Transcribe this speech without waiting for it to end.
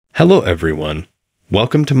Hello everyone,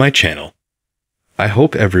 welcome to my channel. I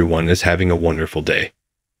hope everyone is having a wonderful day.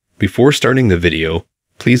 Before starting the video,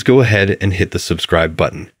 please go ahead and hit the subscribe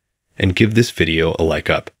button and give this video a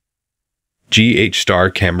like up. GH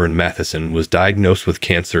star Cameron Mathison was diagnosed with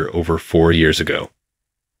cancer over 4 years ago.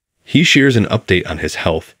 He shares an update on his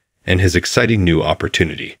health and his exciting new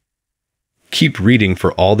opportunity. Keep reading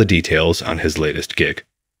for all the details on his latest gig.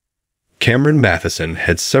 Cameron Mathison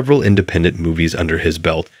had several independent movies under his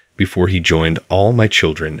belt before he joined All My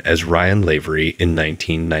Children as Ryan Lavery in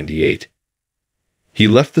 1998. He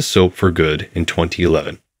left the soap for good in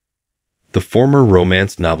 2011. The former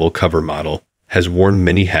romance novel cover model has worn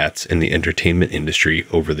many hats in the entertainment industry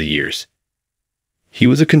over the years. He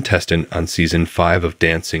was a contestant on Season 5 of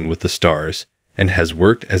Dancing with the Stars and has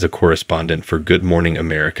worked as a correspondent for Good Morning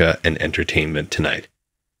America and Entertainment Tonight.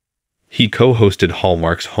 He co-hosted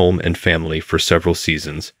Hallmark's Home and Family for several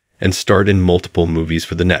seasons and starred in multiple movies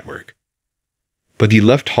for the network. But he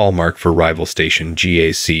left Hallmark for rival station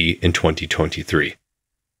GAC in 2023.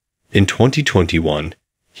 In 2021,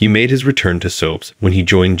 he made his return to soaps when he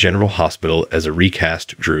joined General Hospital as a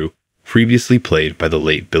recast Drew, previously played by the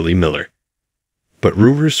late Billy Miller. But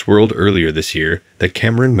rumors swirled earlier this year that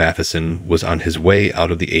Cameron Mathison was on his way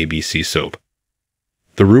out of the ABC soap.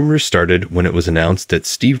 The rumors started when it was announced that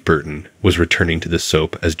Steve Burton was returning to the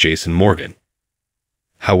soap as Jason Morgan.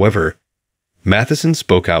 However, Mathison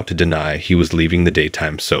spoke out to deny he was leaving the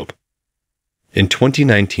daytime soap. In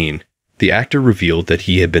 2019, the actor revealed that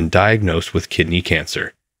he had been diagnosed with kidney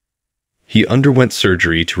cancer. He underwent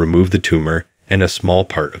surgery to remove the tumor and a small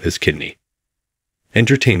part of his kidney.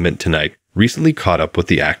 Entertainment Tonight recently caught up with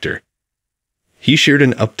the actor. He shared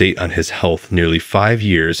an update on his health nearly 5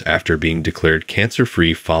 years after being declared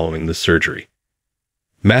cancer-free following the surgery.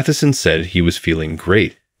 Mathison said he was feeling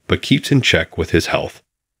great, but keeps in check with his health.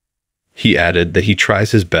 He added that he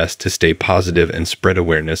tries his best to stay positive and spread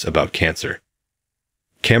awareness about cancer.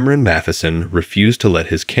 Cameron Mathison refused to let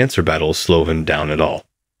his cancer battle slow him down at all.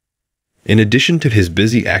 In addition to his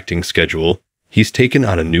busy acting schedule, he's taken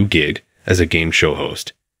on a new gig as a game show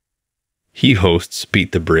host. He hosts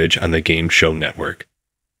Beat the Bridge on the Game Show Network.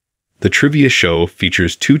 The trivia show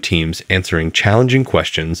features 2 teams answering challenging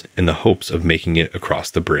questions in the hopes of making it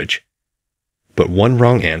across the bridge. But one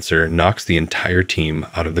wrong answer knocks the entire team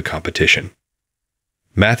out of the competition.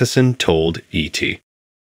 Mathison told ET.